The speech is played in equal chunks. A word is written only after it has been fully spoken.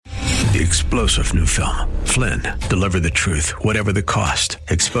The explosive new film, Flynn, deliver the truth, whatever the cost,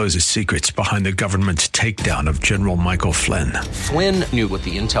 exposes secrets behind the government's takedown of General Michael Flynn. Flynn knew what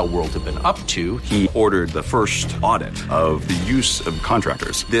the intel world had been up to. He ordered the first audit of the use of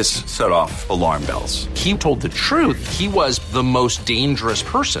contractors. This set off alarm bells. He told the truth. He was the most dangerous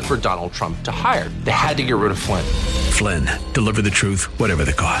person for Donald Trump to hire. They had to get rid of Flynn. Flynn, deliver the truth, whatever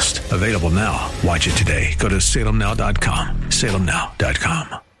the cost. Available now. Watch it today. Go to salemnow.com.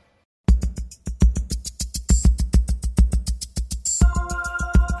 salemnow.com.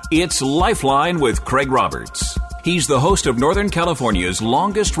 It's Lifeline with Craig Roberts. He's the host of Northern California's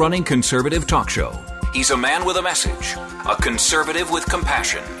longest-running conservative talk show. He's a man with a message, a conservative with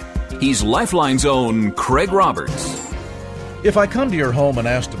compassion. He's Lifeline's own Craig Roberts. If I come to your home and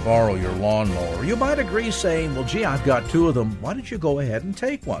ask to borrow your lawnmower, you might agree saying, well, gee, I've got two of them. Why don't you go ahead and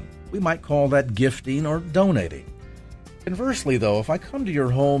take one? We might call that gifting or donating. Conversely, though, if I come to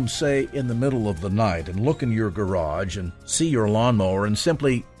your home, say, in the middle of the night and look in your garage and see your lawnmower and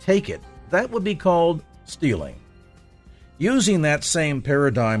simply take it, that would be called stealing. Using that same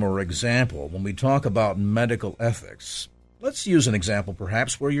paradigm or example when we talk about medical ethics, let's use an example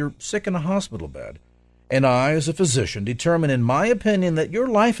perhaps where you're sick in a hospital bed, and I, as a physician, determine in my opinion that your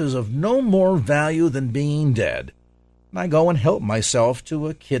life is of no more value than being dead, and I go and help myself to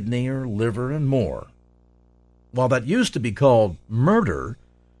a kidney or liver and more. While that used to be called murder,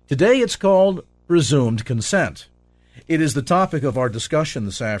 today it's called presumed consent. It is the topic of our discussion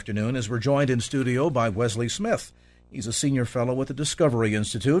this afternoon as we're joined in studio by Wesley Smith. He's a senior fellow at the Discovery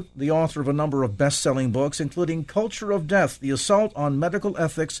Institute, the author of a number of best-selling books, including Culture of Death, The Assault on Medical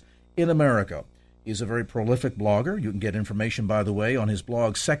Ethics in America. He's a very prolific blogger. You can get information, by the way, on his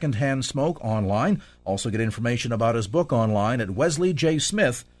blog Secondhand Smoke online. Also get information about his book online at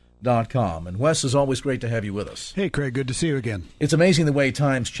wesleyjsmith.com. And Wes, is always great to have you with us. Hey, Craig, good to see you again. It's amazing the way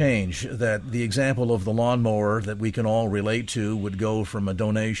times change, that the example of the lawnmower that we can all relate to would go from a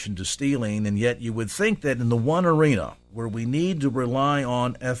donation to stealing, and yet you would think that in the one arena where we need to rely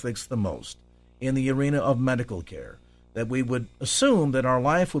on ethics the most, in the arena of medical care, that we would assume that our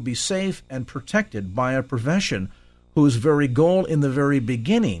life would be safe and protected by a profession whose very goal in the very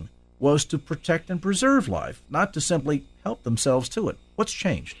beginning was to protect and preserve life, not to simply help themselves to it. What's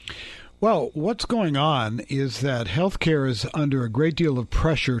changed? Well, what's going on is that healthcare is under a great deal of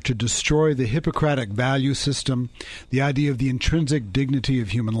pressure to destroy the Hippocratic value system, the idea of the intrinsic dignity of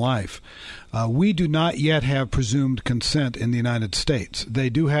human life. We do not yet have presumed consent in the United States. They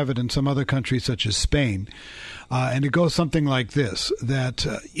do have it in some other countries, such as Spain. And it goes something like this, that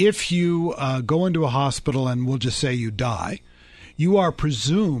if you go into a hospital and we'll just say you die, you are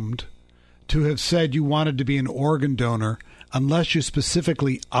presumed to have said you wanted to be an organ donor unless you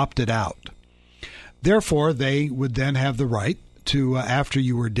specifically opted out. Therefore, they would then have the right to, after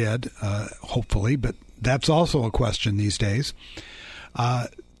you were dead, hopefully, but that's also a question these days,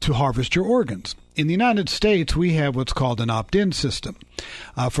 to harvest your organs. In the United States, we have what's called an opt-in system.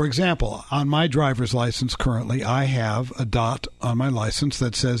 For example, on my driver's license currently, I have a dot on my license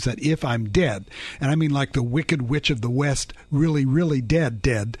that says that if I'm dead, and I mean like the Wicked Witch of the West, really, really dead,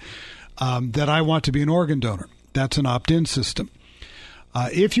 that I want to be an organ donor. That's an opt-in system.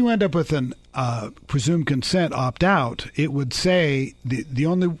 If you end up with an presumed consent opt-out, it would say the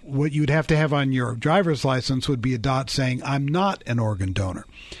only what you'd have to have on your driver's license would be a dot saying, I'm not an organ donor.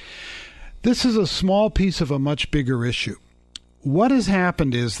 This is a small piece of a much bigger issue. What has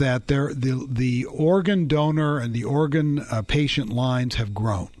happened is that the organ donor and the organ patient lines have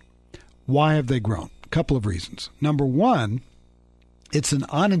grown. Why have they grown? A couple of reasons. Number one, it's an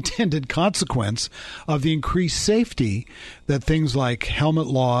unintended consequence of the increased safety that things like helmet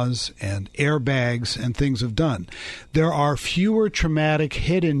laws and airbags and things have done. There are fewer traumatic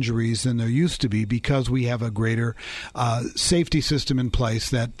head injuries than there used to be because we have a greater safety system in place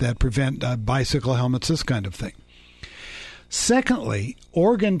that prevent bicycle helmets, this kind of thing. Secondly,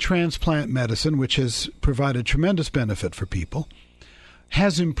 organ transplant medicine, which has provided tremendous benefit for people,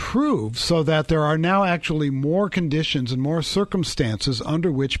 has improved so that there are now actually more conditions and more circumstances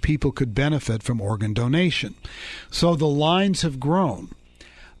under which people could benefit from organ donation. So the lines have grown.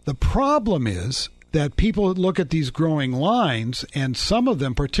 The problem is that people look at these growing lines, and some of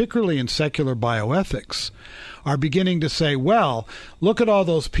them, particularly in secular bioethics, are beginning to say, well, look at all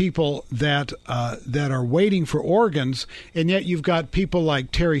those people that are waiting for organs, and yet you've got people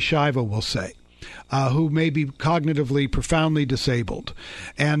like Terri Schiavo will say, who may be cognitively profoundly disabled.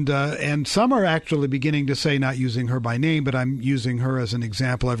 And some are actually beginning to say, not using her by name, but I'm using her as an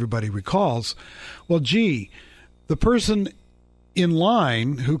example everybody recalls, well, gee, the person in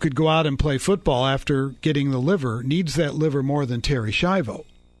line who could go out and play football after getting the liver needs that liver more than Terri Schiavo.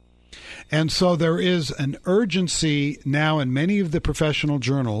 And so there is an urgency now in many of the professional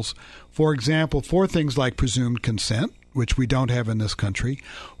journals, for example, for things like presumed consent, which we don't have in this country,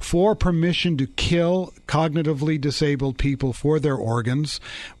 for permission to kill cognitively disabled people for their organs,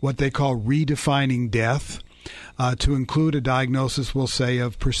 what they call redefining death, to include a diagnosis, we'll say,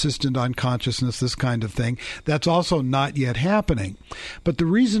 of persistent unconsciousness, this kind of thing. That's also not yet happening. But the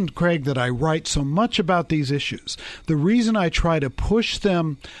reason, Craig, that I write so much about these issues, the reason I try to push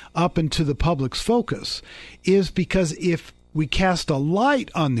them up into the public's focus, is because if we cast a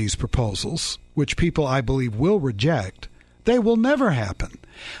light on these proposals, which people, I believe, will reject, they will never happen.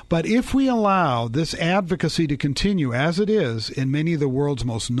 But if we allow this advocacy to continue as it is in many of the world's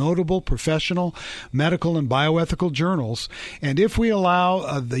most notable professional, medical, and bioethical journals, and if we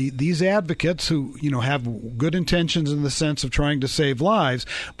allow these advocates who, have good intentions in the sense of trying to save lives,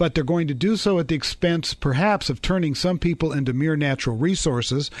 but they're going to do so at the expense, perhaps, of turning some people into mere natural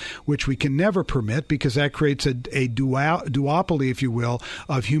resources, which we can never permit because that creates a duopoly, if you will,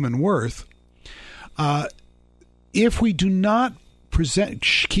 of human worth. If we do not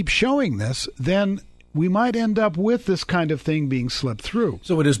keep showing this, then we might end up with this kind of thing being slipped through.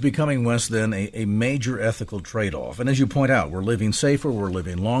 So it is becoming, Wes, then a major ethical trade-off. And as you point out, we're living safer, we're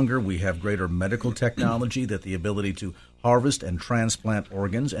living longer, we have greater medical technology, that the ability to harvest and transplant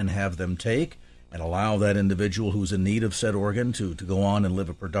organs and have them take and allow that individual who's in need of said organ to go on and live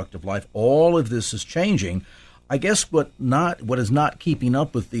a productive life. All of this is changing. I guess what is not keeping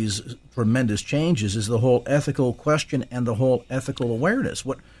up with these tremendous changes is the whole ethical question and the whole ethical awareness.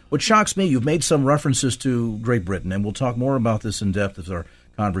 What shocks me, you've made some references to Great Britain, and we'll talk more about this in depth as our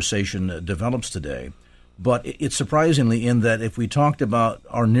conversation develops today. But it's surprisingly in that if we talked about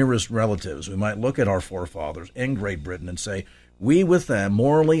our nearest relatives, we might look at our forefathers in Great Britain and say, we with them,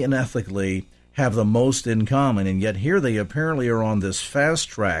 morally and ethically, have the most in common, and yet here they apparently are on this fast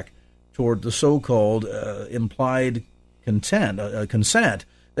track toward the so-called implied consent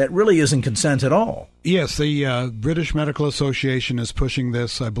that really isn't consent at all. Yes, the British Medical Association is pushing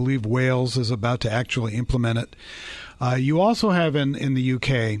this. I believe Wales is about to actually implement it. You also have in the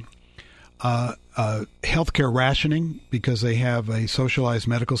UK healthcare rationing because they have a socialized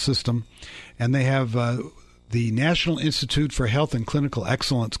medical system, and they have the National Institute for Health and Clinical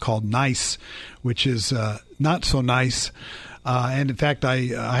Excellence called NICE, which is not so nice. And in fact, I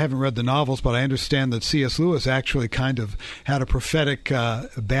haven't read the novels, but I understand that C.S. Lewis actually kind of had a prophetic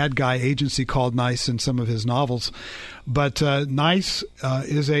bad guy agency called NICE in some of his novels. But NICE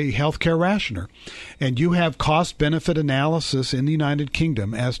is a healthcare rationer. And you have cost-benefit analysis in the United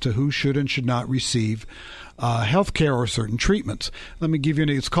Kingdom as to who should and should not receive health care or certain treatments. Let me give you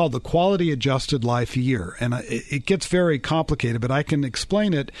it's called the Quality Adjusted Life Year. And it gets very complicated, but I can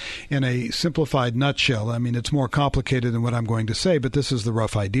explain it in a simplified nutshell. I mean, it's more complicated than what I'm going to say, but this is the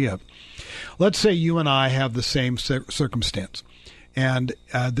rough idea. Let's say you and I have the same circumstance, and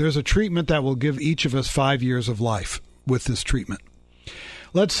there's a treatment that will give each of us 5 years of life with this treatment.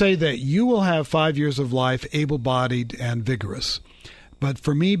 Let's say that you will have 5 years of life, able-bodied and vigorous. But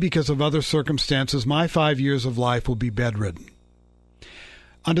for me, because of other circumstances, my 5 years of life will be bedridden.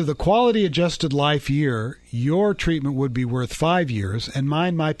 Under the Quality Adjusted Life Year, your treatment would be worth 5 years, and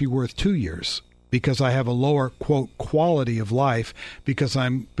mine might be worth 2 years, because I have a lower, quote, quality of life because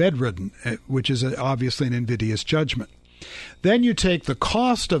I'm bedridden, which is obviously an invidious judgment. Then you take the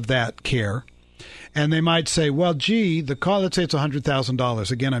cost of that care, and they might say, well, gee, the cost, let's say it's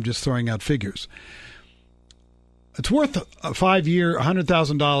 $100,000. Again, I'm just throwing out figures. It's worth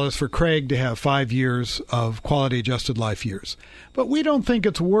 $100,000 for Craig to have 5 years of quality adjusted life years. But we don't think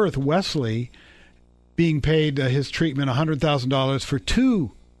it's worth Wesley being paid his treatment $100,000 for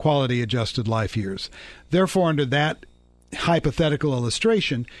 2 quality adjusted life years. Therefore, under that hypothetical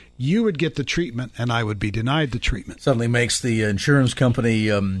illustration, you would get the treatment and I would be denied the treatment. Suddenly makes the insurance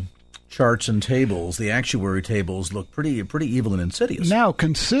company charts and tables, the actuary tables, look pretty evil and insidious. Now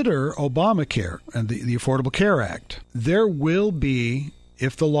consider Obamacare and the Affordable Care Act. There will be,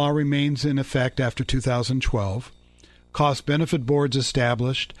 if the law remains in effect after 2012, cost-benefit boards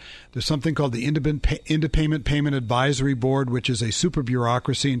established. There's something called the Independent Payment Advisory Board, which is a super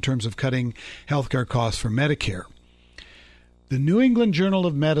bureaucracy in terms of cutting healthcare costs for Medicare. The New England Journal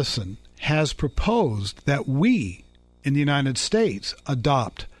of Medicine has proposed that we, in the United States,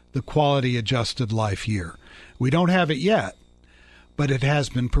 adopt the Quality Adjusted Life Year. We don't have it yet, but it has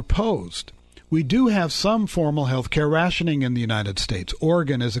been proposed. We do have some formal healthcare rationing in the United States.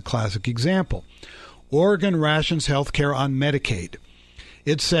 Oregon is a classic example. Oregon rations healthcare on Medicaid.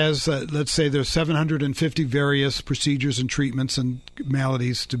 It says, let's say there's 750 various procedures and treatments and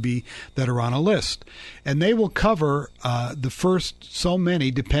maladies that are on a list. And they will cover the first so many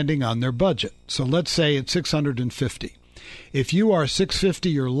depending on their budget. So let's say it's 650. If you are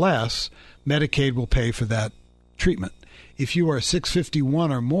 650 or less, Medicaid will pay for that treatment. If you are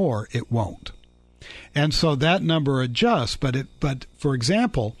 651 or more, it won't. And so that number adjusts. But for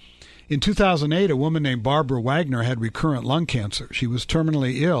example, in 2008, a woman named Barbara Wagner had recurrent lung cancer. She was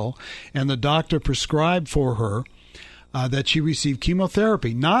terminally ill, and the doctor prescribed for her that she receive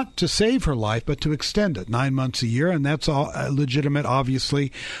chemotherapy, not to save her life, but to extend it 9 months a year. And that's all legitimate,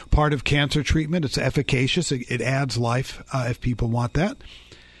 obviously, part of cancer treatment. It's efficacious. It adds life if people want that.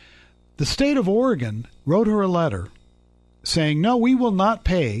 The state of Oregon wrote her a letter saying, no, we will not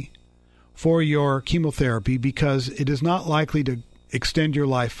pay for your chemotherapy because it is not likely to extend your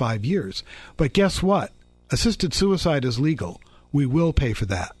life 5 years. But guess what? Assisted suicide is legal. We will pay for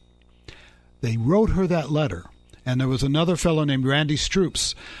that. They wrote her that letter. And there was another fellow named Randy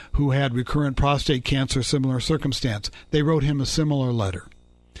Stroops who had recurrent prostate cancer, similar circumstance. They wrote him a similar letter.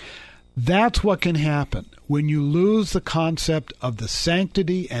 That's what can happen when you lose the concept of the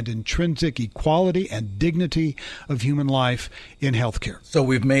sanctity and intrinsic equality and dignity of human life in healthcare. So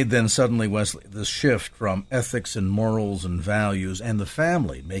we've made then suddenly, Wesley, this shift from ethics and morals and values and the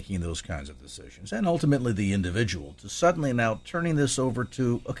family making those kinds of decisions and ultimately the individual to suddenly now turning this over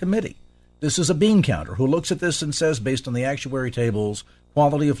to a committee. This is a bean counter who looks at this and says, based on the actuary tables,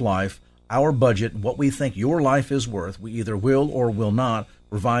 quality of life, our budget, what we think your life is worth, we either will or will not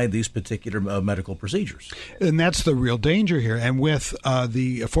provide these particular medical procedures. And that's the real danger here. And with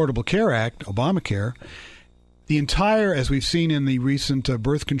the Affordable Care Act, Obamacare, the entire, as we've seen in the recent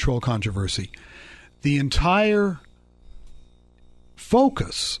birth control controversy, the entire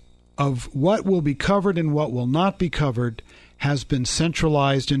focus of what will be covered and what will not be covered has been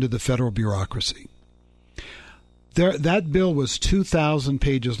centralized into the federal bureaucracy. That bill was 2,000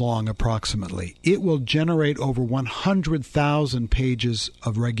 pages long approximately. It will generate over 100,000 pages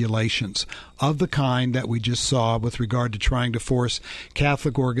of regulations of the kind that we just saw with regard to trying to force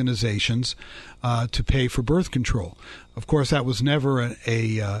Catholic organizations to pay for birth control. Of course, that was never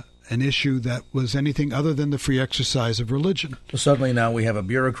an issue that was anything other than the free exercise of religion. So suddenly now we have a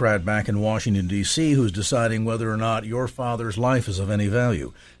bureaucrat back in Washington, D.C. who's deciding whether or not your father's life is of any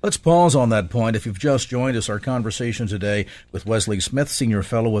value. Let's pause on that point. If you've just joined us, our conversation today with Wesley Smith, Senior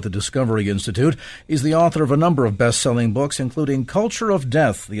Fellow at the Discovery Institute. He's the author of a number of best-selling books, including Culture of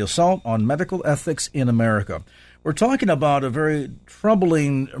Death, The Assault on Medical Ethics in America. We're talking about a very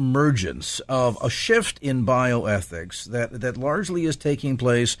troubling emergence of a shift in bioethics that largely is taking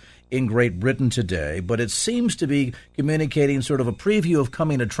place in Great Britain today, but it seems to be communicating sort of a preview of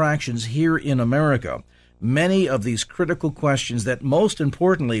coming attractions here in America. Many of these critical questions that, most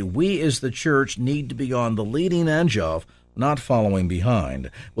importantly, we as the church need to be on the leading edge of, not following behind.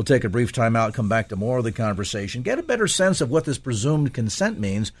 We'll take a brief time out, come back to more of the conversation, get a better sense of what this presumed consent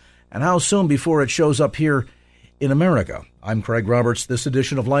means and how soon before it shows up here in America. I'm Craig Roberts. This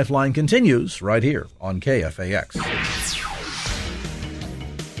edition of Lifeline continues right here on KFAX.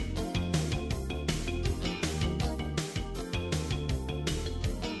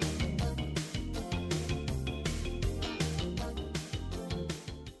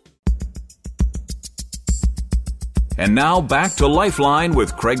 And now back to Lifeline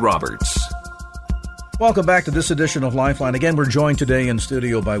with Craig Roberts. Welcome back to this edition of Lifeline. Again, we're joined today in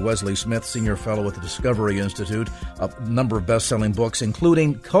studio by Wesley Smith, Senior Fellow at the Discovery Institute, a number of best-selling books,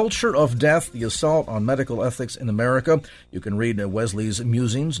 including Culture of Death, The Assault on Medical Ethics in America. You can read Wesley's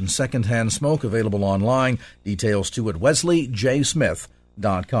musings and Secondhand Smoke, available online. Details, too, at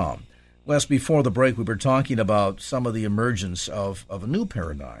wesleyjsmith.com. Wes, before the break, we were talking about some of the emergence of a new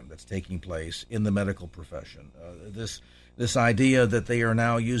paradigm that's taking place in the medical profession. This idea that they are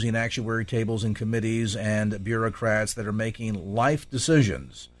now using actuary tables and committees and bureaucrats that are making life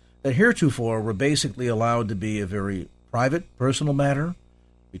decisions that heretofore were basically allowed to be a very private, personal matter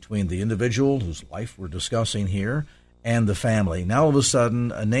between the individual whose life we're discussing here and the family. Now, all of a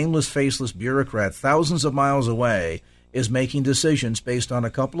sudden, a nameless, faceless bureaucrat thousands of miles away is making decisions based on a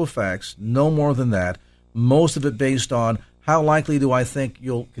couple of facts, no more than that, most of it based on how likely do I think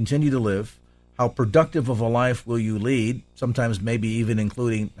you'll continue to live, how productive of a life will you lead, sometimes maybe even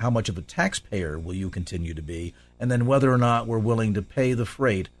including how much of a taxpayer will you continue to be, and then whether or not we're willing to pay the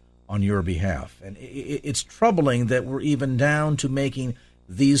freight on your behalf. And it's troubling that we're even down to making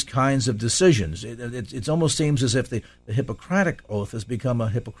these kinds of decisions. It almost seems as if the Hippocratic Oath has become a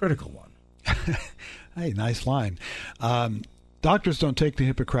hypocritical one. Hey, nice line. Doctors don't take the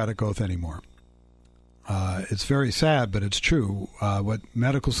Hippocratic Oath anymore. It's very sad, but it's true. What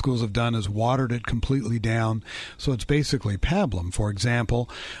medical schools have done is watered it completely down, so it's basically pablum. For example,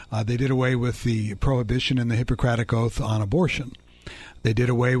 they did away with the prohibition in the Hippocratic Oath on abortion. They did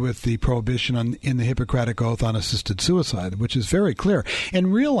away with the prohibition in the Hippocratic Oath on assisted suicide, which is very clear.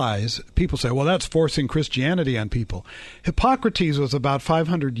 And realize, people say, well, that's forcing Christianity on people. Hippocrates was about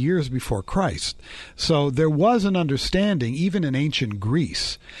 500 years before Christ. So there was an understanding, even in ancient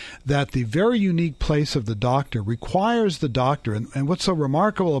Greece, that the very unique place of the doctor requires the doctor, and what's so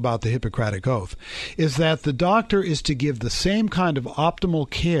remarkable about the Hippocratic Oath is that the doctor is to give the same kind of optimal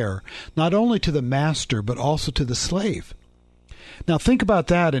care, not only to the master, but also to the slave. Now, think about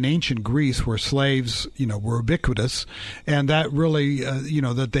that in ancient Greece, where slaves, were ubiquitous, and that really,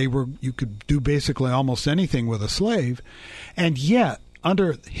 you could do basically almost anything with a slave. And yet,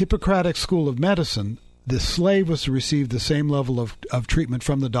 under Hippocratic School of Medicine, the slave was to receive the same level of treatment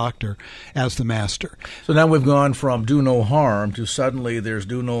from the doctor as the master. So now we've gone from do no harm to suddenly there's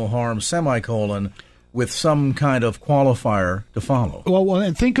do no harm, semicolon, with some kind of qualifier to follow. Well,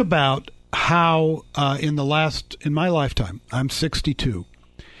 and think about how in my lifetime, I'm 62.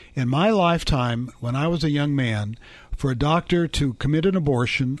 In my lifetime, when I was a young man, for a doctor to commit an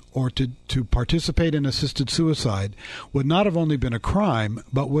abortion or to participate in assisted suicide would not have only been a crime,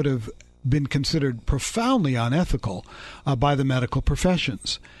 but would have been considered profoundly unethical by the medical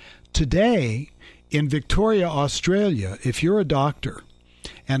professions. Today, in Victoria, Australia, if you're a doctor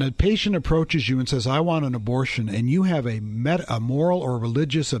and a patient approaches you and says, I want an abortion, and you have a moral or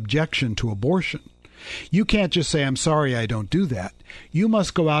religious objection to abortion, you can't just say, I'm sorry, I don't do that. You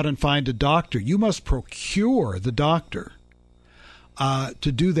must go out and find a doctor. You must procure the doctor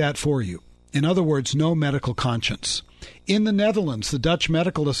to do that for you. In other words, no medical conscience. In the Netherlands, the Dutch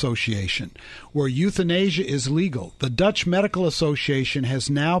Medical Association, where euthanasia is legal, the Dutch Medical Association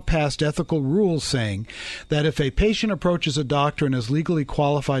has now passed ethical rules saying that if a patient approaches a doctor and is legally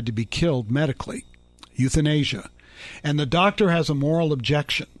qualified to be killed medically, euthanasia, and the doctor has a moral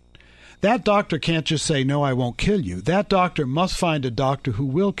objection, that doctor can't just say, no, I won't kill you. That doctor must find a doctor who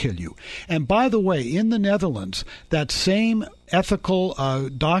will kill you. And by the way, in the Netherlands, that same ethical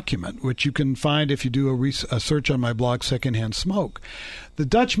document, which you can find if you do a search on my blog, Secondhand Smoke, the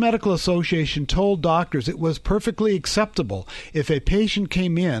Dutch Medical Association told doctors it was perfectly acceptable if a patient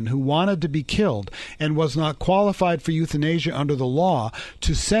came in who wanted to be killed and was not qualified for euthanasia under the law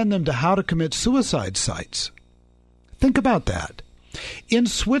to send them to how to commit suicide sites. Think about that. In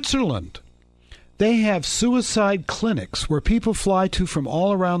Switzerland, they have suicide clinics where people fly to from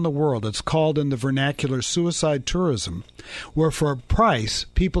all around the world. It's called in the vernacular suicide tourism, where for a price,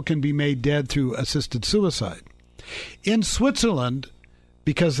 people can be made dead through assisted suicide. In Switzerland,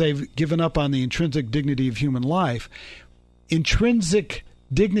 because they've given up on the intrinsic dignity of human life, intrinsic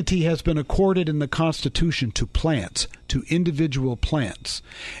dignity has been accorded in the Constitution to plants, to individual plants.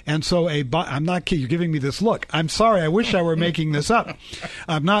 And so I'm not kidding, you're giving me this look. I'm sorry, I wish I were making this up.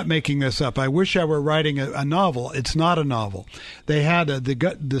 I'm not making this up. I wish I were writing a novel. It's not a novel. They had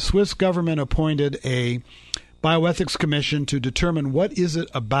the Swiss government appointed a bioethics commission to determine what is it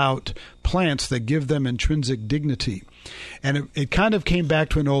about plants that give them intrinsic dignity. And it kind of came back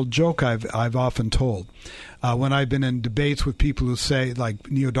to an old joke I've often told. When I've been in debates with people who say,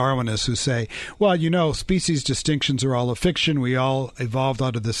 like neo-Darwinists, who say, well, species distinctions are all a fiction. We all evolved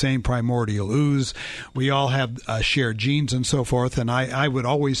out of the same primordial ooze. We all have shared genes and so forth. And I would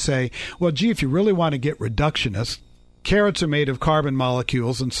always say, well, gee, if you really want to get reductionist, carrots are made of carbon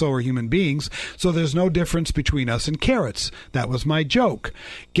molecules, and so are human beings, so there's no difference between us and carrots. That was my joke.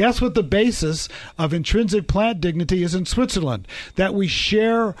 Guess what the basis of intrinsic plant dignity is in Switzerland? That we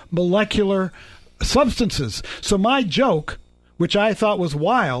share molecular substances. So my joke, which I thought was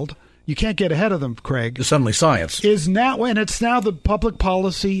wild, you can't get ahead of them, Craig. It's suddenly science. Is now, and it's now the public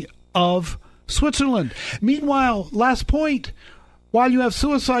policy of Switzerland. Meanwhile, last point, while you have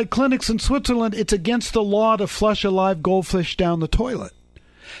suicide clinics in Switzerland, it's against the law to flush a live goldfish down the toilet.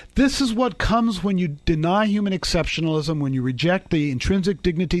 This is what comes when you deny human exceptionalism, when you reject the intrinsic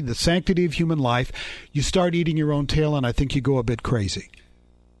dignity, the sanctity of human life. You start eating your own tail, and I think you go a bit crazy.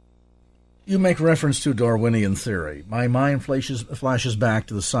 You make reference to Darwinian theory. My mind flashes back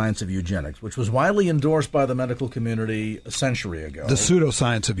to the science of eugenics, which was widely endorsed by the medical community a century ago. The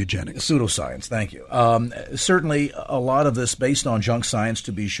pseudoscience of eugenics. Pseudoscience, thank you. Certainly a lot of this based on junk science,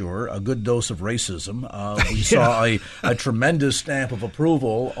 to be sure, a good dose of racism. We saw a tremendous stamp of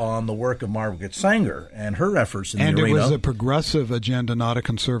approval on the work of Margaret Sanger and her efforts in the arena. And it was a progressive agenda, not a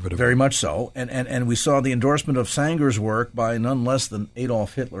conservative Very much so. And we saw the endorsement of Sanger's work by none less than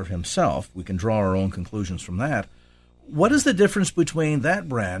Adolf Hitler himself. We can draw our own conclusions from that. What is the difference between that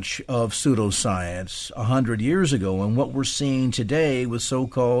branch of pseudoscience 100 years ago and what we're seeing today with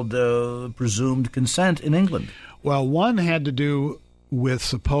so-called presumed consent in England? Well, one had to do with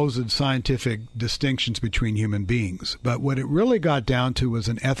supposed scientific distinctions between human beings, but what it really got down to was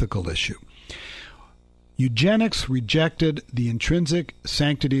an ethical issue. Eugenics rejected the intrinsic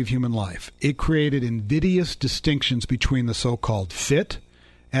sanctity of human life. It created invidious distinctions between the so-called fit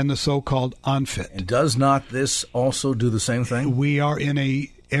and the so-called unfit. And does not this also do the same thing? We are in an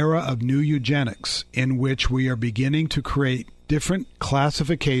era of new eugenics in which we are beginning to create different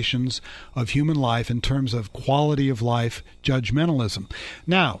classifications of human life in terms of quality of life judgmentalism.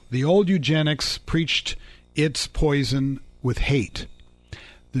 Now, the old eugenics preached its poison with hate.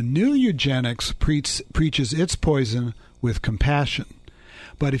 The new eugenics preaches its poison with compassion.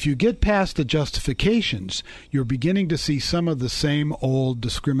 But if you get past the justifications, you're beginning to see some of the same old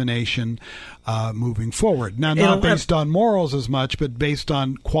discrimination moving forward. Now, not based on morals as much, but based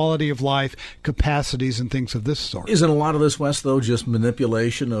on quality of life, capacities, and things of this sort. Isn't a lot of this, Wes, though, just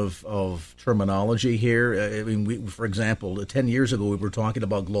manipulation of terminology here? I mean, for example, 10 years ago we were talking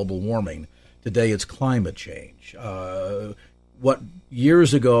about global warming. Today it's climate change. What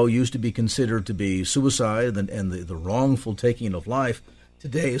years ago used to be considered to be suicide and the wrongful taking of life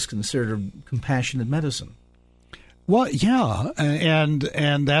today is considered compassionate medicine. Well, yeah,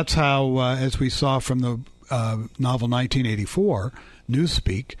 and that's how, as we saw from the novel 1984,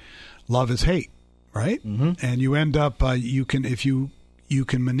 Newspeak, love is hate, right? Mm-hmm. And you end up you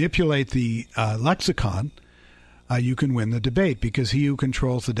can manipulate the lexicon. You can win the debate because he who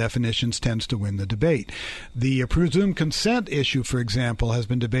controls the definitions tends to win the debate. The presumed consent issue, for example, has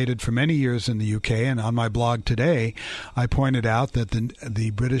been debated for many years in the UK, and on my blog today, I pointed out that the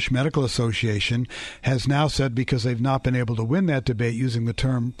British Medical Association has now said, because they've not been able to win that debate using the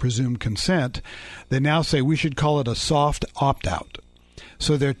term presumed consent, they now say we should call it a soft opt-out.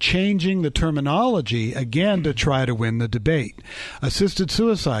 So they're changing the terminology again to try to win the debate. Assisted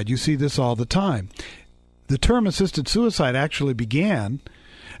suicide, you see this all the time. The term assisted suicide actually began.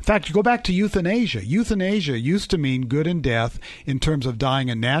 In fact, go back to euthanasia. Euthanasia used to mean good in death in terms of dying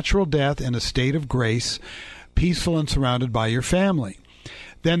a natural death in a state of grace, peaceful and surrounded by your family.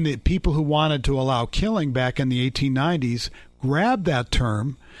 Then the people who wanted to allow killing back in the 1890s grabbed that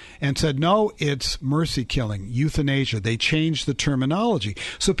term and said, no, it's mercy killing, euthanasia. They changed the terminology.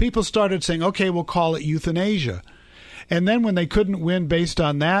 So people started saying, okay, we'll call it euthanasia. And then when they couldn't win based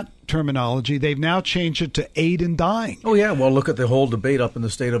on that terminology, they've now changed it to aid in dying. Oh, yeah. Well, look at the whole debate up in the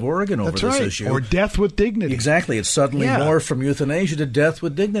state of Oregon over this issue. Or death with dignity. Exactly. It's suddenly morphed from euthanasia to death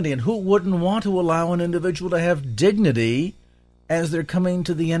with dignity. And who wouldn't want to allow an individual to have dignity as they're coming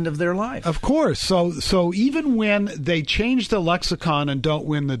to the end of their life? Of course. So even when they change the lexicon and don't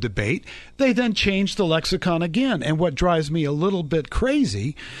win the debate, they then change the lexicon again. And what drives me a little bit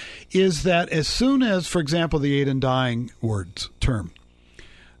crazy is that as soon as, for example, the aid in dying term,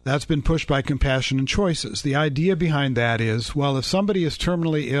 that's been pushed by Compassion and Choices. The idea behind that is, well, if somebody is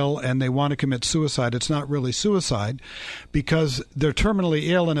terminally ill and they want to commit suicide, it's not really suicide because they're terminally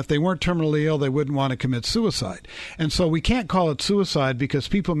ill, and if they weren't terminally ill, they wouldn't want to commit suicide. And so we can't call it suicide because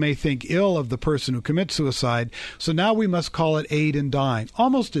people may think ill of the person who commits suicide, so now we must call it aid in dying.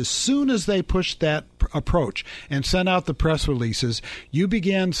 Almost as soon as they pushed that approach and sent out the press releases, you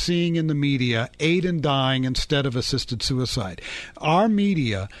began seeing in the media aid in dying instead of assisted suicide. Our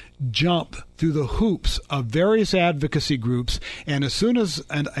media jump through the hoops of various advocacy groups, and as soon as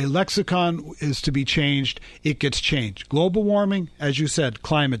a lexicon is to be changed, it gets changed. Global warming, as you said,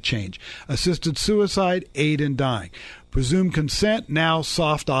 climate change. Assisted suicide, aid in dying. Presumed consent, now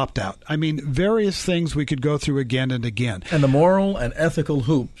soft opt-out. I mean, various things we could go through again and again. And the moral and ethical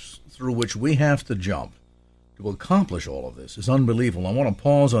hoops through which we have to jump to accomplish all of this is unbelievable. I want to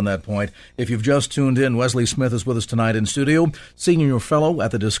pause on that point. If you've just tuned in, Wesley Smith is with us tonight in studio, Senior Fellow at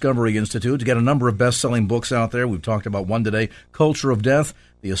the Discovery Institute. To get a number of best-selling books out there, we've talked about one today, Culture of Death,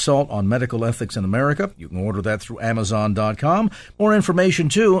 The Assault on Medical Ethics in America. You can order that through Amazon.com. More information,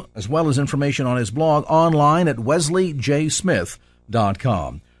 too, as well as information on his blog, online at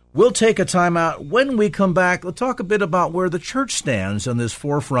wesleyjsmith.com. We'll take a time out. When we come back, we'll talk a bit about where the church stands in this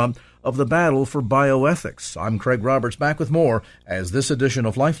forefront of the battle for bioethics. I'm Craig Roberts, back with more as this edition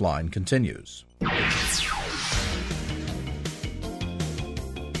of Lifeline continues.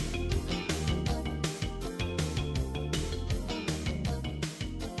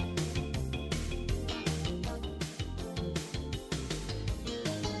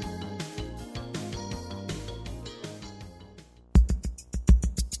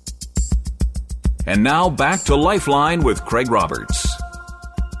 And now back to Lifeline with Craig Roberts.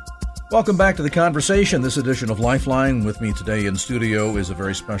 Welcome back to the conversation. This edition of Lifeline. With me today in studio is a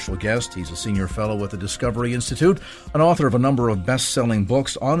very special guest. He's a senior fellow with the Discovery Institute, an author of a number of best-selling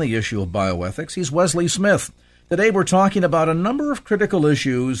books on the issue of bioethics. He's Wesley Smith. Today we're talking about a number of critical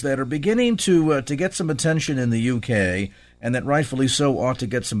issues that are beginning to get some attention in the UK, and that rightfully so ought to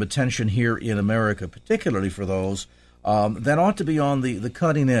get some attention here in America, particularly for those that ought to be on the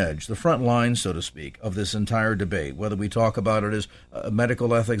cutting edge, the front line, so to speak, of this entire debate, whether we talk about it as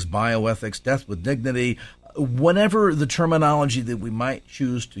medical ethics, bioethics, death with dignity, whatever the terminology that we might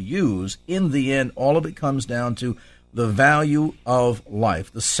choose to use. In the end, all of it comes down to the value of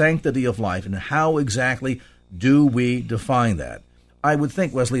life, the sanctity of life, and how exactly do we define that. I would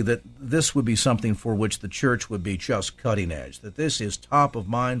think, Wesley, that this would be something for which the church would be just cutting edge, that this is top of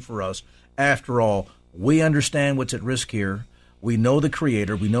mind for us. After all, we understand what's at risk here. We know the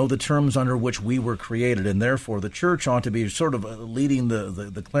Creator. We know the terms under which we were created, and therefore the church ought to be sort of leading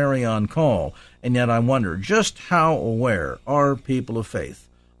the clarion call. And yet I wonder, just how aware are people of faith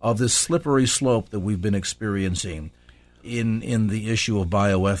of this slippery slope that we've been experiencing in the issue of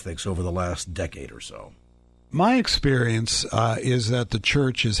bioethics over the last decade or so? My experience is that the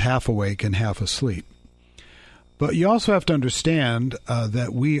church is half awake and half asleep. But you also have to understand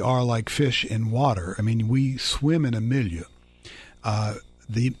that we are like fish in water. I mean, we swim in a milieu.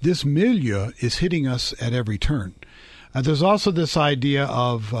 This milieu is hitting us at every turn. There's also this idea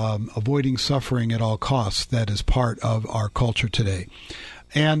of avoiding suffering at all costs that is part of our culture today.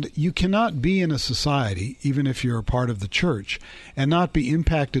 And you cannot be in a society, even if you're a part of the church, and not be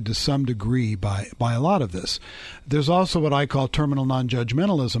impacted to some degree by a lot of this. There's also what I call terminal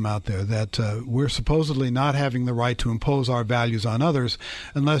non-judgmentalism out there, that we're supposedly not having the right to impose our values on others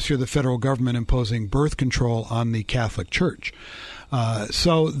unless you're the federal government imposing birth control on the Catholic Church.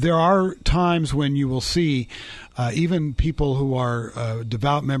 So there are times when you will see even people who are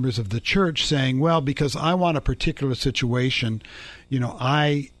devout members of the church saying, well, because I want a particular situation,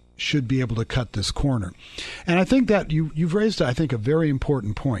 I should be able to cut this corner. And I think that you've raised, I think, a very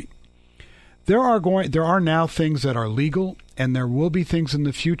important point. There are now things that are legal, and there will be things in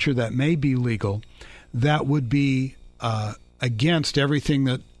the future that may be legal that would be against everything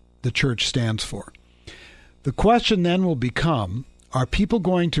that the church stands for. The question then will become, are people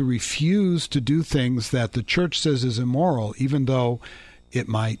going to refuse to do things that the church says is immoral, even though it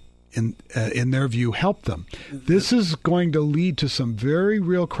might, in their view, help them? This is going to lead to some very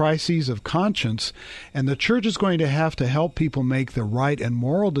real crises of conscience, and the church is going to have to help people make the right and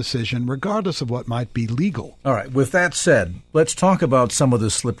moral decision, regardless of what might be legal. All right. With that said, let's talk about some of the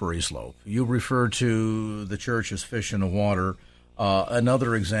slippery slope. You refer to the church as fish in the water.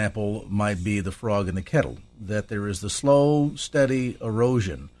 Another example might be the frog in the kettle, that there is the slow, steady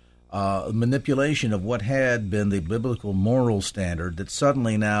erosion, manipulation of what had been the biblical moral standard that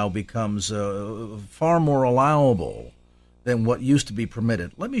suddenly now becomes far more allowable than what used to be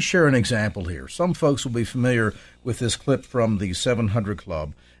permitted. Let me share an example here. Some folks will be familiar with this clip from the 700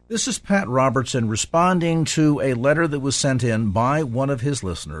 Club. This is Pat Robertson responding to a letter that was sent in by one of his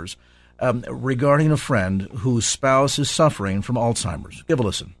listeners regarding a friend whose spouse is suffering from Alzheimer's. Give a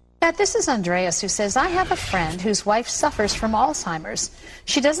listen. Pat, this is Andreas, who says, I have a friend whose wife suffers from Alzheimer's.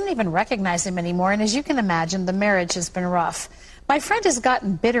 She doesn't even recognize him anymore, and as you can imagine, the marriage has been rough. My friend has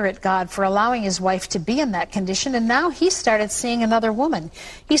gotten bitter at God for allowing his wife to be in that condition, and now he started seeing another woman.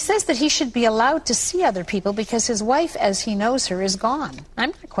 He says that he should be allowed to see other people because his wife, as he knows her, is gone. I'm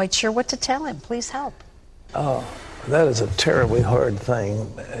not quite sure what to tell him. Please help. Oh, that is a terribly hard thing.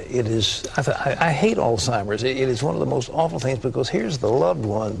 It is. I hate Alzheimer's. It is one of the most awful things because here's the loved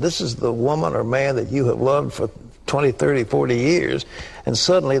one. This is the woman or man that you have loved for 20, 30, 40 years, and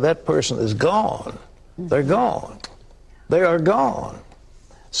suddenly that person is gone. They're gone. They are gone.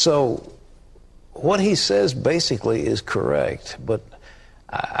 So what he says basically is correct, but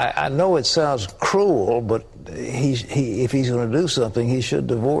I know it sounds cruel, but if he's going to do something, he should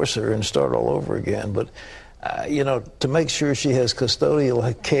divorce her and start all over again. But to make sure she has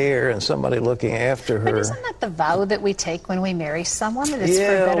custodial care and somebody looking after her. But isn't that the vow that we take when we marry someone? That it's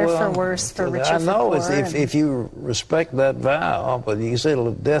for better, for worse, for richer, for poorer? I know, if you respect that vow, but you say,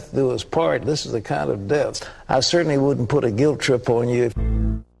 death do us part. This is the kind of death. I certainly wouldn't put a guilt trip on you.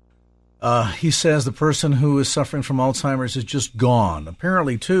 He says the person who is suffering from Alzheimer's is just gone.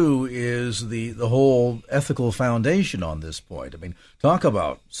 Apparently, too, is the whole ethical foundation on this point. I mean, talk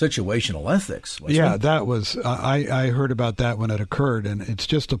about situational ethics. Yeah, that was, I heard about that when it occurred, and it's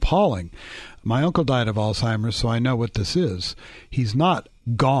just appalling. My uncle died of Alzheimer's, so I know what this is. He's not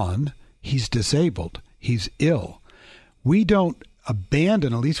gone. He's disabled. He's ill. We don't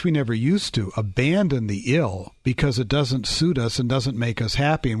abandon, at least we never used to, abandon the ill because it doesn't suit us and doesn't make us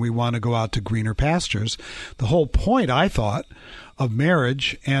happy and we want to go out to greener pastures. The whole point, I thought, of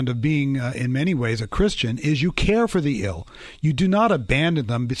marriage and of being, in many ways, a Christian is you care for the ill. You do not abandon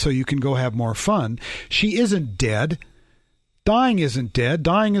them so you can go have more fun. She isn't dead. Dying isn't dead.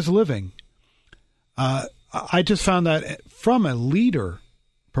 Dying is living. I just found that from a leader,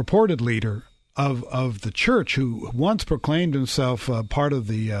 purported leader of the church, who once proclaimed himself part of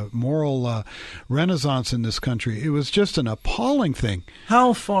the moral renaissance in this country. It was just an appalling thing.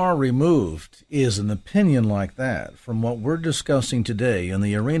 How far removed is an opinion like that from what we're discussing today in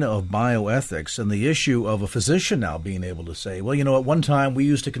the arena of bioethics and the issue of a physician now being able to say, well, at one time we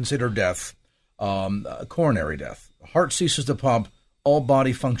used to consider death coronary death. The heart ceases to pump, all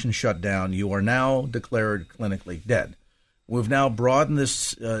body functions shut down. You are now declared clinically dead. We've now broadened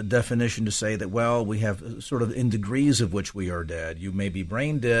this definition to say that, well, we have sort of in degrees of which we are dead. You may be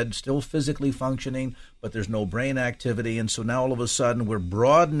brain dead, still physically functioning, but there's no brain activity. And so now all of a sudden we're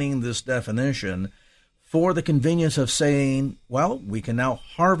broadening this definition for the convenience of saying, well, we can now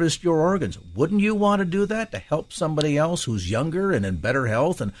harvest your organs. Wouldn't you want to do that to help somebody else who's younger and in better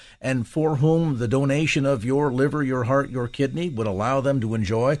health and for whom the donation of your liver, your heart, your kidney would allow them to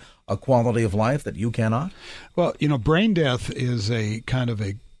enjoy a quality of life that you cannot? Well, brain death is a kind of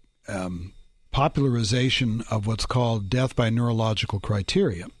a popularization of what's called death by neurological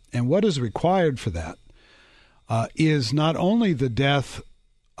criteria. And what is required for that is not only the death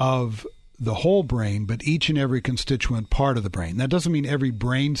of the whole brain, but each and every constituent part of the brain. That doesn't mean every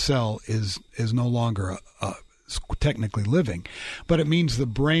brain cell is no longer technically living, but it means the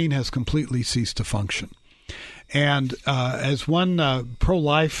brain has completely ceased to function. And as one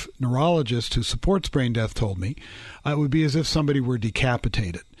pro-life neurologist who supports brain death told me, it would be as if somebody were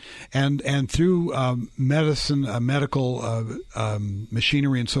decapitated. And through medicine, medical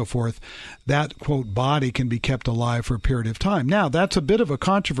machinery and so forth, that, quote, body can be kept alive for a period of time. Now, that's a bit of a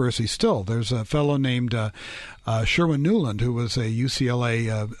controversy still. There's a fellow named Sherwin Nuland, who was a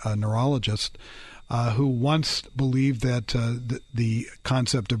UCLA neurologist, who once believed that the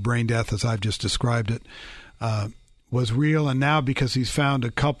concept of brain death, as I've just described it, was real. And now, because he's found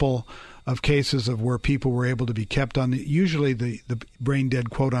a couple of cases of where people were able to be kept on usually the brain dead,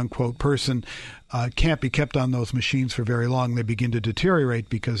 quote unquote, person can't be kept on those machines for very long. They begin to deteriorate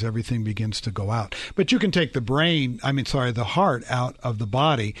because everything begins to go out. But you can take the heart out of the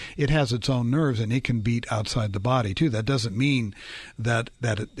body. It has its own nerves and it can beat outside the body too. That doesn't mean that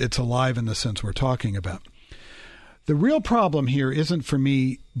it's alive in the sense we're talking about. The real problem here isn't, for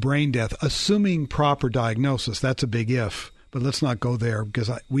me, brain death, assuming proper diagnosis. That's a big if. But let's not go there because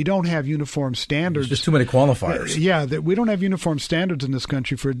we don't have uniform standards. There's just too many qualifiers. We don't have uniform standards in this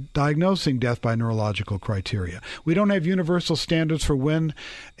country for diagnosing death by neurological criteria. We don't have universal standards for when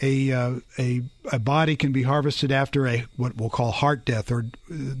a body can be harvested after what we'll call heart death, or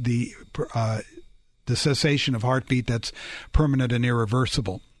the cessation of heartbeat that's permanent and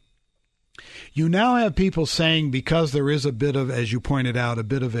irreversible. You now have people saying, because there is a bit of, as you pointed out, a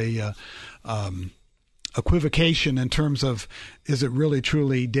bit of a equivocation in terms of, is it really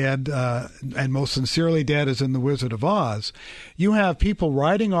truly dead and most sincerely dead as in The Wizard of Oz? You have people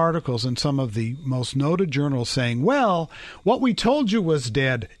writing articles in some of the most noted journals saying, well, what we told you was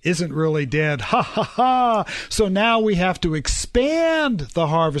dead isn't really dead. Ha, ha, ha. So now we have to expand the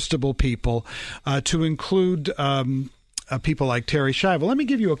harvestable people to include people like Terry Schiavo. Let me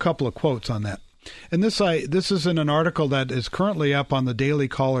give you a couple of quotes on that. And this is in an article that is currently up on the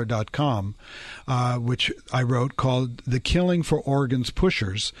dailycaller.com, which I wrote, called The Killing for Organs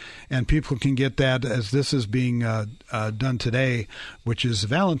Pushers. And people can get that as this is being done today, which is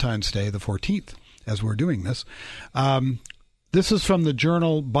Valentine's Day, the 14th, as we're doing this. This is from the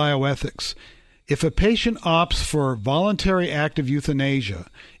journal Bioethics. If a patient opts for voluntary active euthanasia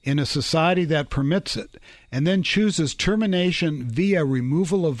in a society that permits it, and then chooses termination via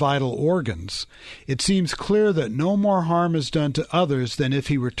removal of vital organs, it seems clear that no more harm is done to others than if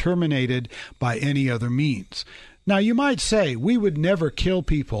he were terminated by any other means. Now, you might say we would never kill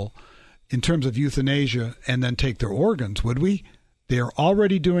people in terms of euthanasia and then take their organs, would we? They are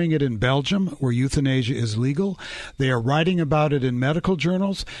already doing it in Belgium, where euthanasia is legal. They are writing about it in medical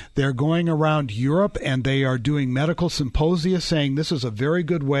journals. They're going around Europe, and they are doing medical symposia saying this is a very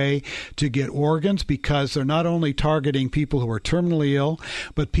good way to get organs, because they're not only targeting people who are terminally ill,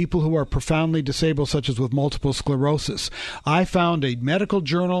 but people who are profoundly disabled, such as with multiple sclerosis. I found a medical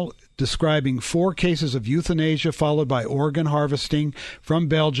journal describing 4 cases of euthanasia followed by organ harvesting from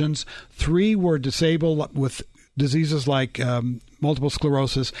Belgians. 3 were disabled with diseases like multiple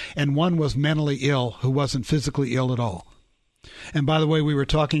sclerosis, and 1 was mentally ill who wasn't physically ill at all. And by the way, we were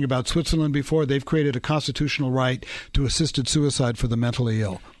talking about Switzerland before. They've created a constitutional right to assisted suicide for the mentally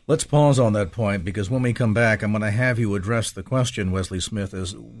ill. Let's pause on that point, because when we come back, I'm going to have you address the question, Wesley Smith,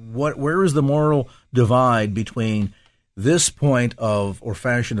 is where is the moral divide between this point of or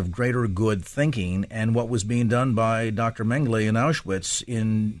fashion of greater good thinking and what was being done by Dr. Mengele in Auschwitz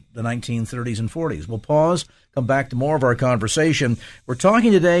in the 1930s and 40s? We'll pause, come back to more of our conversation. We're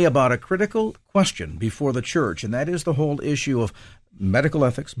talking today about a critical question before the church, and that is the whole issue of medical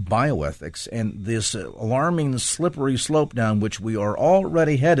ethics, bioethics, and this alarming slippery slope down which we are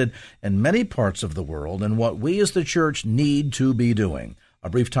already headed in many parts of the world, and what we as the church need to be doing. A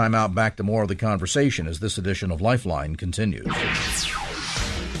brief time out, back to more of the conversation as this edition of Lifeline continues.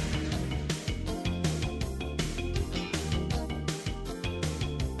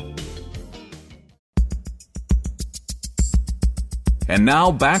 And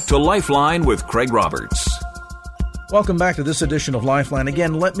now back to Lifeline with Craig Roberts. Welcome back to this edition of Lifeline.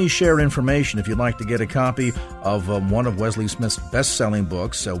 Again, let me share information if you'd like to get a copy of one of Wesley Smith's best-selling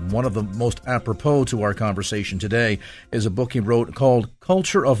books. One of the most apropos to our conversation today is a book he wrote called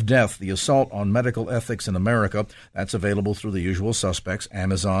Culture of Death, The Assault on Medical Ethics in America. That's available through the usual suspects,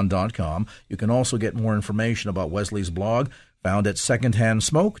 Amazon.com. You can also get more information about Wesley's blog found at Secondhand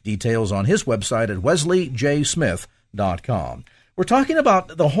Smoke. Details on his website at wesleyjsmith.com. We're talking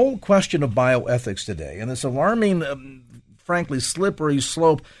about the whole question of bioethics today, and this alarming, frankly, slippery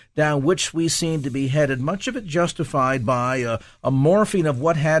slope down which we seem to be headed, much of it justified by a morphing of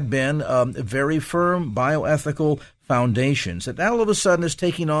what had been very firm bioethical foundations that all of a sudden is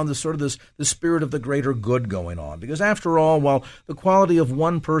taking on the spirit of the greater good going on. Because after all, while the quality of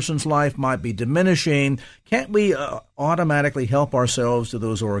one person's life might be diminishing, can't we automatically help ourselves to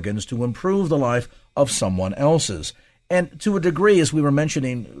those organs to improve the life of someone else's? And to a degree, as we were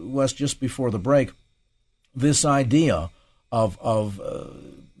mentioning, Wes, just before the break, this idea of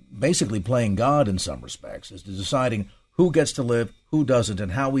basically playing God in some respects is deciding who gets to live, who doesn't,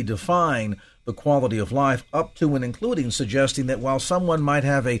 and how we define the quality of life, up to and including suggesting that while someone might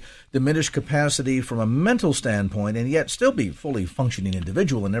have a diminished capacity from a mental standpoint and yet still be fully functioning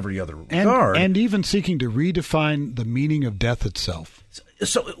individual in every other regard. And even seeking to redefine the meaning of death itself.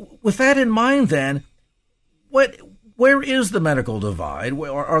 So with that in mind, then, where is the medical divide?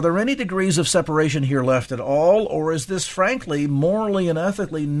 Are there any degrees of separation here left at all? Or is this, frankly, morally and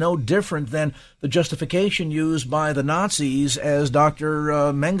ethically no different than the justification used by the Nazis as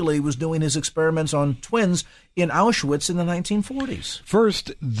Dr. Mengele was doing his experiments on twins in Auschwitz in the 1940s?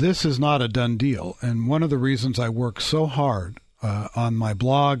 First, this is not a done deal. And one of the reasons I work so hard on my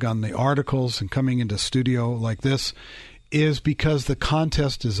blog, on the articles, and coming into studio like this is because the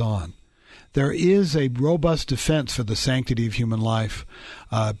contest is on. There is a robust defense for the sanctity of human life.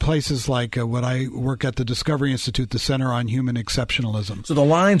 Places like what I work at, the Discovery Institute, the Center on Human Exceptionalism. So the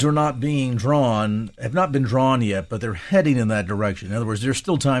lines are not being drawn, have not been drawn yet, but they're heading in that direction. In other words, there's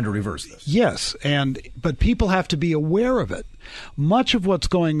still time to reverse this. Yes, but people have to be aware of it. Much of what's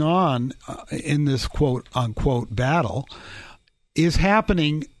going on in this quote-unquote battle is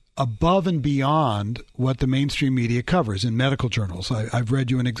happening above and beyond what the mainstream media covers in medical journals. I've read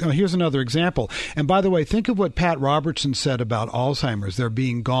you here's another example. And by the way, think of what Pat Robertson said about Alzheimer's. They're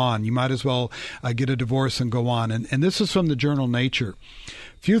being gone. You might as well get a divorce and go on. And this is from the journal Nature.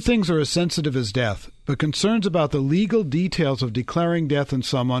 Few things are as sensitive as death, but concerns about the legal details of declaring death in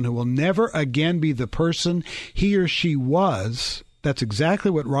someone who will never again be the person he or she was, that's exactly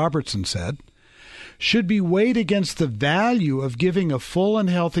what Robertson said, should be weighed against the value of giving a full and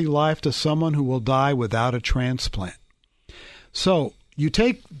healthy life to someone who will die without a transplant. So you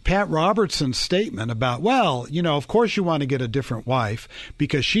take Pat Robertson's statement about, of course you want to get a different wife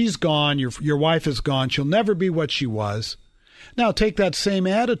because she's gone, your wife is gone, she'll never be what she was. Now take that same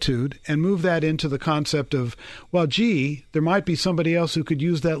attitude and move that into the concept of, there might be somebody else who could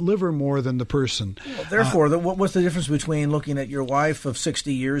use that liver more than the person. Well, therefore, what's the difference between looking at your wife of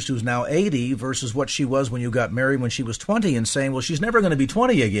 60 years who's now 80 versus what she was when you got married when she was 20 and saying, she's never going to be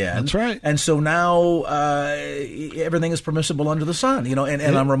 20 again. That's right. And so now everything is permissible under the sun.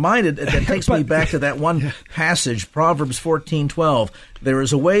 And I'm reminded, that takes me back to that one passage, Proverbs 14:12. There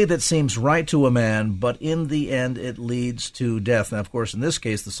is a way that seems right to a man, but in the end it leads to death. Now, of course, in this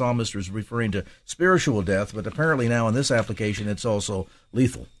case, the psalmist is referring to spiritual death, but apparently now in this application, it's also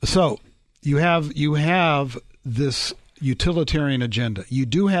lethal. So you have this utilitarian agenda. You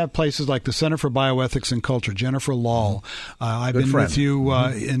do have places like the Center for Bioethics and Culture, Jennifer Lahl. I've been with you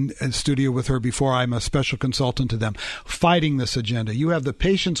in studio with her before. I'm a special consultant to them, fighting this agenda. You have the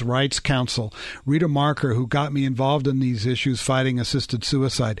Patients' Rights Council, Rita Marker, who got me involved in these issues, fighting assisted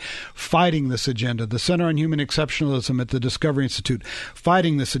suicide, fighting this agenda. The Center on Human Exceptionalism at the Discovery Institute,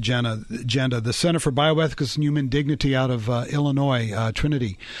 fighting this agenda. The Center for Bioethics and Human Dignity out of Illinois,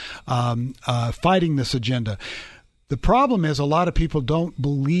 Trinity, fighting this agenda. The problem is a lot of people don't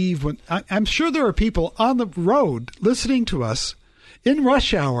believe when I'm sure there are people on the road listening to us in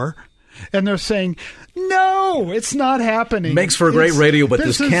rush hour, and they're saying, no, it's not happening. Makes for a great radio, but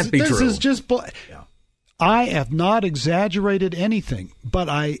this can't be true. This is just I have not exaggerated anything, but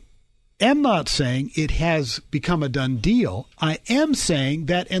I am not saying it has become a done deal. I am saying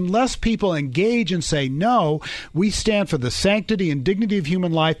that unless people engage and say, no, we stand for the sanctity and dignity of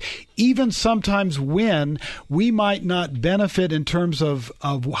human life, even sometimes when we might not benefit in terms of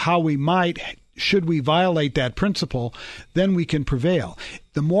how we might, should we violate that principle, then we can prevail.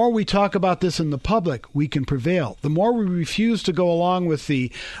 The more we talk about this in the public, we can prevail. The more we refuse to go along with the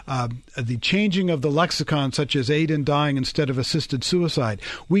changing of the lexicon, such as aid in dying instead of assisted suicide,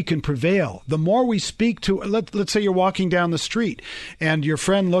 we can prevail. The more we speak to, let's say you're walking down the street and your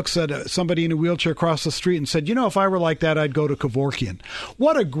friend looks at somebody in a wheelchair across the street and said, if I were like that, I'd go to Kevorkian.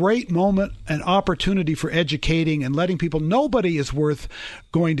 What a great moment and opportunity for educating and letting people, nobody is worth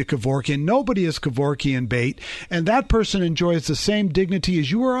going to Kevorkian. Nobody is Kevorkian bait. And that person enjoys the same dignity as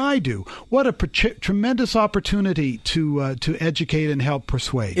you or I do. What a tremendous opportunity to educate and help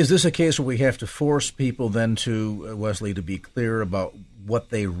persuade. Is this a case where we have to force people then to, Wesley, to be clear about what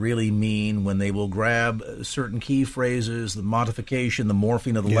they really mean when they will grab certain key phrases, the modification, the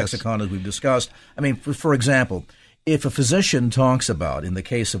morphing of the lexicon, as we've discussed? I mean, for example, if a physician talks about, in the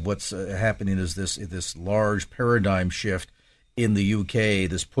case of what's happening is this large paradigm shift in the UK,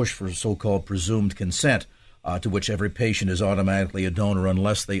 this push for so-called presumed consent, to which every patient is automatically a donor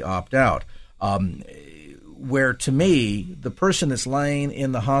unless they opt out, where to me, the person that's laying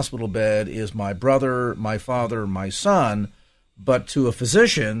in the hospital bed is my brother, my father, my son, but to a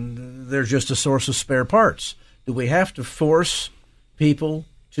physician, they're just a source of spare parts. Do we have to force people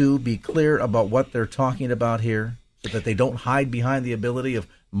to be clear about what they're talking about here so that they don't hide behind the ability of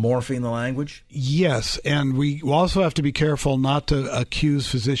morphing the language? Yes, and we also have to be careful not to accuse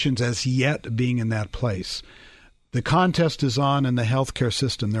physicians as yet being in that place. The contest is on in the healthcare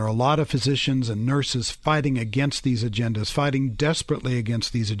system. There are a lot of physicians and nurses fighting against these agendas, fighting desperately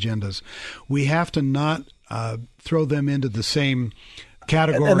against these agendas. We have to not throw them into the same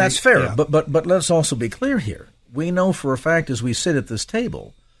category. And that's fair, yeah. But let's also be clear here. We know for a fact as we sit at this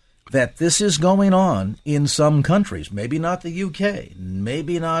table that this is going on in some countries, maybe not the UK,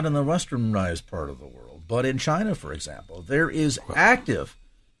 maybe not in the westernized part of the world, but in China, for example, there is active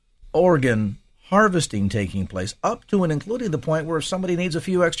organ harvesting taking place up to and including the point where if somebody needs a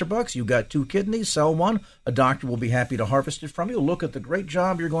few extra bucks, you got 2 kidneys, sell one, a doctor will be happy to harvest it from you. Look at the great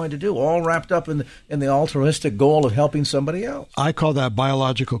job you're going to do, all wrapped up in the altruistic goal of helping somebody else. I call that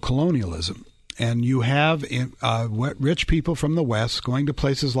biological colonialism. And you have rich people from the West going to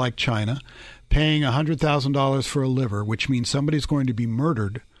places like China, paying $100,000 for a liver, which means somebody's going to be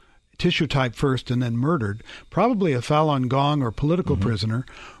murdered, tissue type first and then murdered, probably a Falun Gong or political prisoner,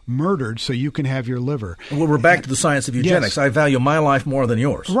 murdered so you can have your liver. Well, we're back to the science of eugenics. Yes. I value my life more than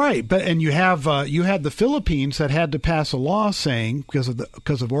yours. Right, and you had the Philippines that had to pass a law saying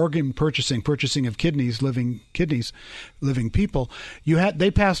because of organ purchasing of living people,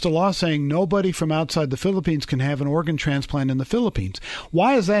 they passed a law saying nobody from outside the Philippines can have an organ transplant in the Philippines.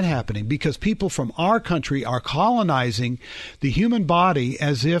 Why is that happening? Because people from our country are colonizing the human body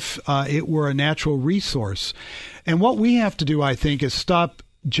as if it were a natural resource. And what we have to do, I think, is stop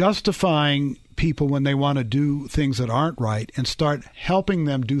justifying people when they want to do things that aren't right and start helping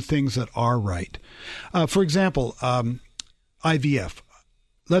them do things that are right. For example, IVF.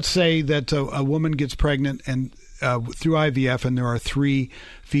 Let's say that a woman gets pregnant and through IVF and there are 3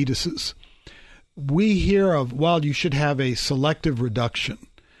 fetuses. We hear of, you should have a selective reduction.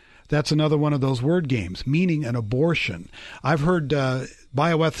 That's another one of those word games, meaning an abortion. I've heard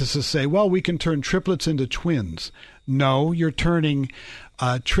bioethicists say, we can turn triplets into twins. No, you're turning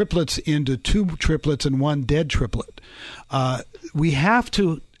triplets into 2 triplets and 1 dead triplet. We have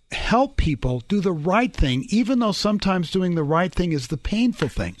to help people do the right thing, even though sometimes doing the right thing is the painful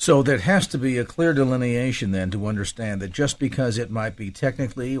thing. So there has to be a clear delineation then to understand that just because it might be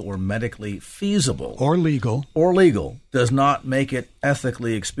technically or medically feasible or legal does not make it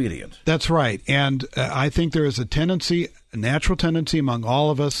ethically expedient. That's right. And I think there is a tendency natural tendency among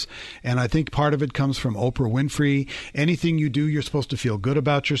all of us, and I think part of it comes from Oprah Winfrey. Anything you do, you're supposed to feel good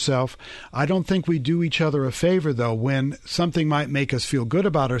about yourself. I don't think we do each other a favor, though, when something might make us feel good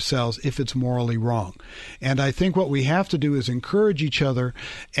about ourselves if it's morally wrong. And I think what we have to do is encourage each other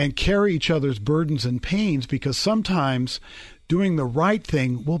and carry each other's burdens and pains, because sometimes doing the right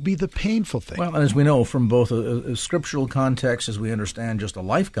thing will be the painful thing. Well, and as we know from both a scriptural context, as we understand just a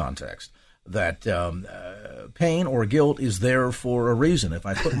life context, that pain or guilt is there for a reason. If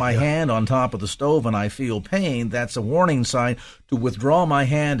I put my hand on top of the stove and I feel pain, that's a warning sign to withdraw my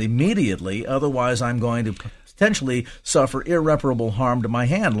hand immediately. Otherwise, I'm going to potentially suffer irreparable harm to my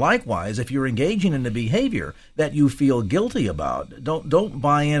hand. Likewise, if you're engaging in a behavior that you feel guilty about, don't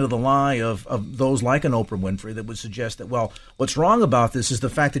buy into the lie of those like an Oprah Winfrey that would suggest that, well, what's wrong about this is the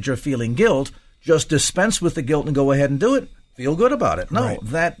fact that you're feeling guilt. Just dispense with the guilt and go ahead and do it. Feel good about it. No, right.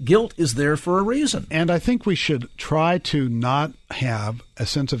 That guilt is there for a reason. And I think we should try to not have a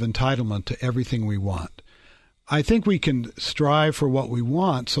sense of entitlement to everything we want. I think we can strive for what we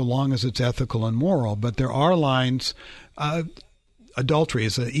want so long as it's ethical and moral, but there are lines. Adultery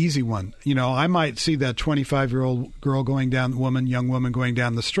is an easy one. You know, I might see that 25-year-old young woman going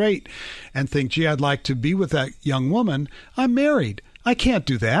down the street and think, gee, I'd like to be with that young woman. I'm married. I can't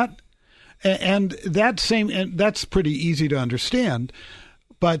do that. And that's pretty easy to understand.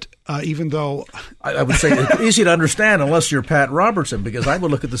 But even though I would say it's easy to understand unless you're Pat Robertson, because I would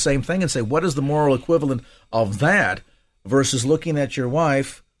look at the same thing and say, what is the moral equivalent of that versus looking at your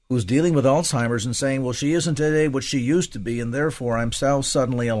wife who's dealing with Alzheimer's and saying, well, she isn't today what she used to be, and therefore I'm so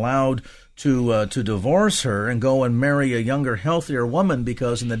suddenly allowed to divorce her and go and marry a younger, healthier woman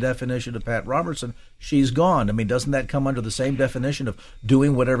because in the definition of Pat Robertson, she's gone. I mean, doesn't that come under the same definition of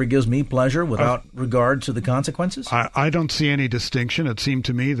doing whatever gives me pleasure without regard to the consequences? I don't see any distinction. It seemed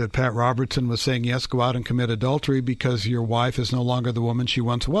to me that Pat Robertson was saying, yes, go out and commit adultery because your wife is no longer the woman she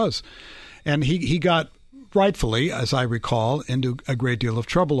once was. And he got, rightfully, as I recall, into a great deal of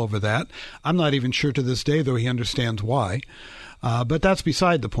trouble over that. I'm not even sure to this day, though, he understands why. But that's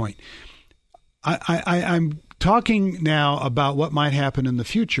beside the point. I'm talking now about what might happen in the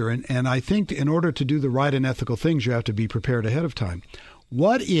future, and I think in order to do the right and ethical things, you have to be prepared ahead of time.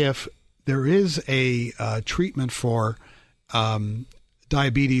 What if there is a treatment for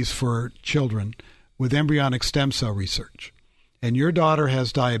diabetes for children with embryonic stem cell research, and your daughter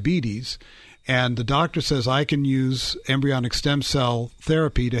has diabetes, and the doctor says, I can use embryonic stem cell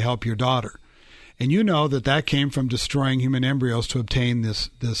therapy to help your daughter. And you know that came from destroying human embryos to obtain this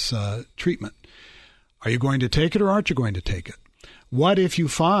treatment. Are you going to take it or aren't you going to take it? What if you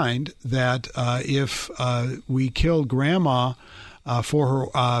find that if we killed grandma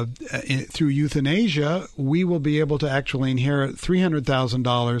for her through euthanasia, we will be able to actually inherit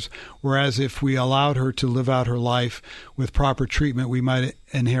 $300,000, whereas if we allowed her to live out her life with proper treatment, we might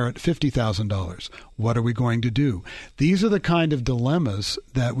inherit $50,000. What are we going to do? These are the kind of dilemmas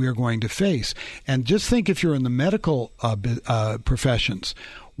that we are going to face. And just think if you're in the medical professions,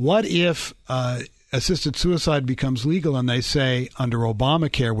 what if assisted suicide becomes legal and they say under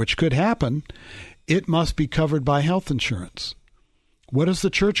Obamacare, which could happen, it must be covered by health insurance? What is the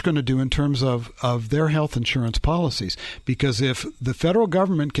church going to do in terms of their health insurance policies? Because if the federal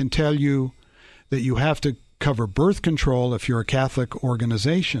government can tell you that you have to cover birth control if you're a Catholic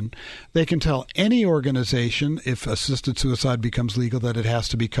organization, they can tell any organization, if assisted suicide becomes legal, that it has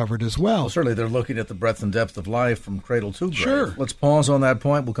to be covered as well. Well, certainly they're looking at the breadth and depth of life from cradle to grave. Sure. Let's pause on that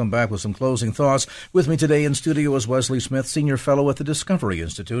point. We'll come back with some closing thoughts. With me today in studio is Wesley Smith, Senior Fellow at the Discovery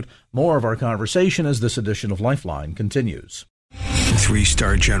Institute. More of our conversation as this edition of Lifeline continues.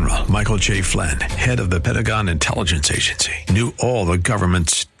 3-star General Michael J. Flynn, head of the Pentagon Intelligence Agency, knew all the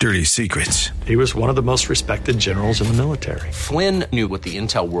government's dirty secrets. He was one of the most respected generals in the military. Flynn knew what the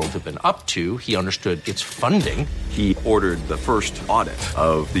intel world had been up to. He understood its funding. He ordered the first audit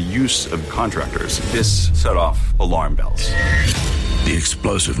of the use of contractors. This set off alarm bells. The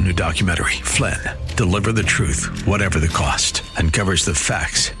explosive new documentary, Flynn, Deliver the Truth, Whatever the Cost, uncovers the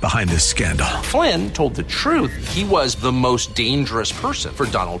facts behind this scandal. Flynn told the truth. He was the most dangerous person for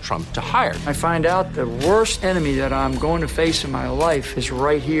Donald Trump to hire. I find out the worst enemy that I'm going to face in my life is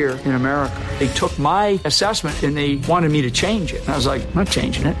right here in America. They took my assessment and they wanted me to change it. And I was like, I'm not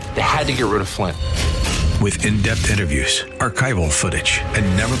changing it. They had to get rid of Flynn. With in-depth interviews, archival footage, and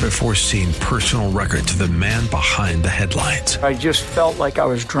never-before-seen personal records of the man behind the headlines. I just felt like I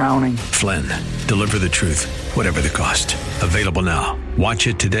was drowning. Flynn, Deliver the Truth, Whatever the Cost. Available now. Watch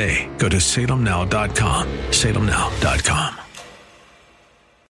it today. Go to salemnow.com. salemnow.com.